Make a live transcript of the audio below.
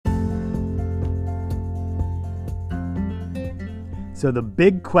So the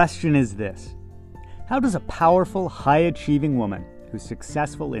big question is this: how does a powerful, high-achieving woman who's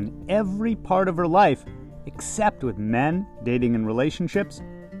successful in every part of her life, except with men, dating, and relationships,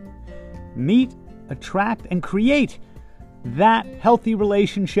 meet, attract, and create that healthy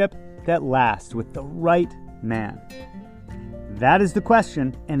relationship that lasts with the right man? That is the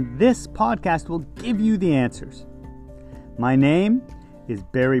question, and this podcast will give you the answers. My name is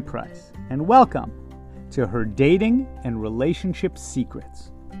Barry Price, and welcome to Her Dating and Relationship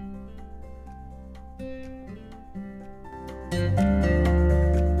Secrets.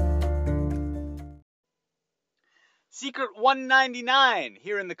 Secret 199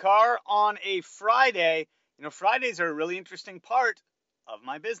 here in the car on a Friday. You know, Fridays are a really interesting part of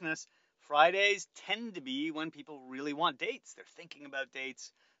my business. Fridays tend to be when people really want dates. They're thinking about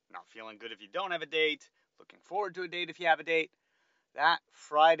dates, not feeling good if you don't have a date, looking forward to a date if you have a date. That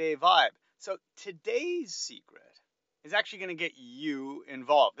Friday vibe. So today's secret is actually going to get you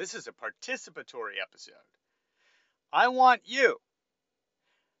involved. This is a participatory episode. I want you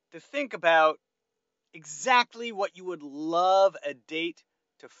to think about exactly what you would love a date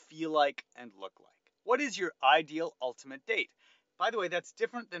to feel like and look like. What is your ideal ultimate date? By the way, that's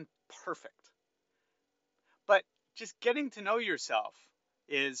different than perfect. But just getting to know yourself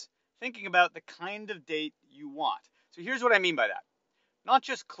is thinking about the kind of date you want. So here's what I mean by that. Not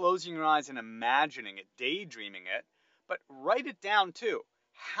just closing your eyes and imagining it, daydreaming it, but write it down too.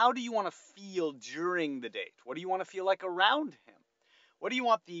 How do you want to feel during the date? What do you want to feel like around him? What do you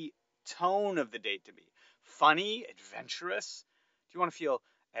want the tone of the date to be? Funny, adventurous? Do you want to feel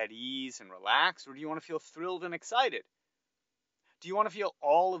at ease and relaxed, or do you want to feel thrilled and excited? Do you want to feel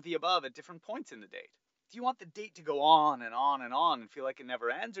all of the above at different points in the date? Do you want the date to go on and on and on and feel like it never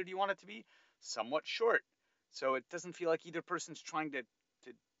ends, or do you want it to be somewhat short so it doesn't feel like either person's trying to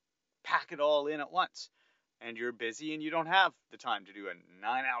pack it all in at once and you're busy and you don't have the time to do a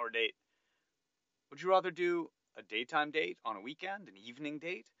 9-hour date? Would you rather do a daytime date on a weekend, an evening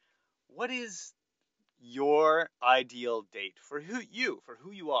date? What is your ideal date for who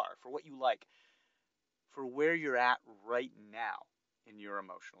you are, for what you like, for where you're at right now in your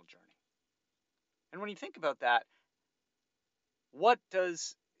emotional journey? And when you think about that, what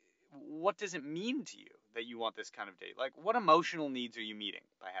does it mean to you that you want this kind of date? Like, what emotional needs are you meeting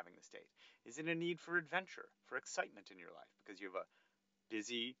by having this date? Is it a need for adventure, for excitement in your life because you have a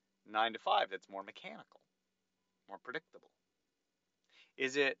busy 9 to 5 that's more mechanical, more predictable?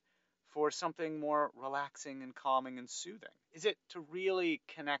 Is it for something more relaxing and calming and soothing? Is it to really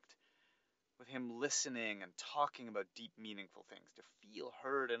connect with him, listening and talking about deep, meaningful things, to feel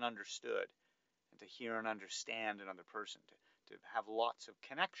heard and understood, and to hear and understand another person, to have lots of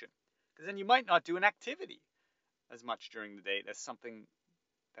connection? Because then you might not do an activity as much during the date as something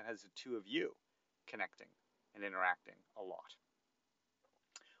that has the two of you connecting and interacting a lot.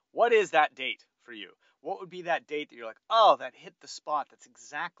 What is that date for you? What would be that date that you're like, oh, that hit the spot. That's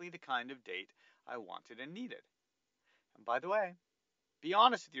exactly the kind of date I wanted and needed. And by the way, be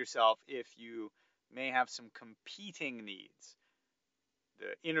honest with yourself if you may have some competing needs.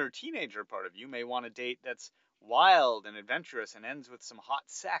 The inner teenager part of you may want a date that's wild and adventurous and ends with some hot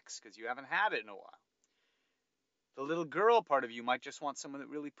sex because you haven't had it in a while. The little girl part of you might just want someone that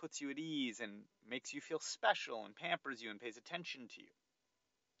really puts you at ease and makes you feel special and pampers you and pays attention to you.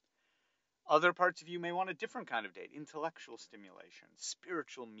 Other parts of you may want a different kind of date, intellectual stimulation,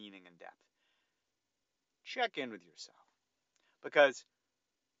 spiritual meaning and depth. Check in with yourself, because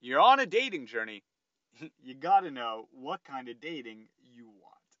you're on a dating journey. You got to know what kind of dating you want.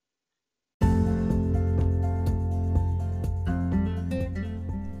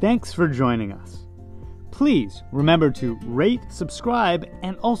 Thanks for joining us. Please remember to rate, subscribe,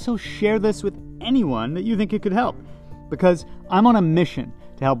 and also share this with anyone that you think it could help, because I'm on a mission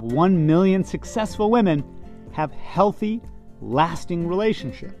to help 1 million successful women have healthy, lasting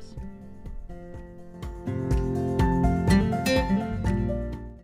relationships.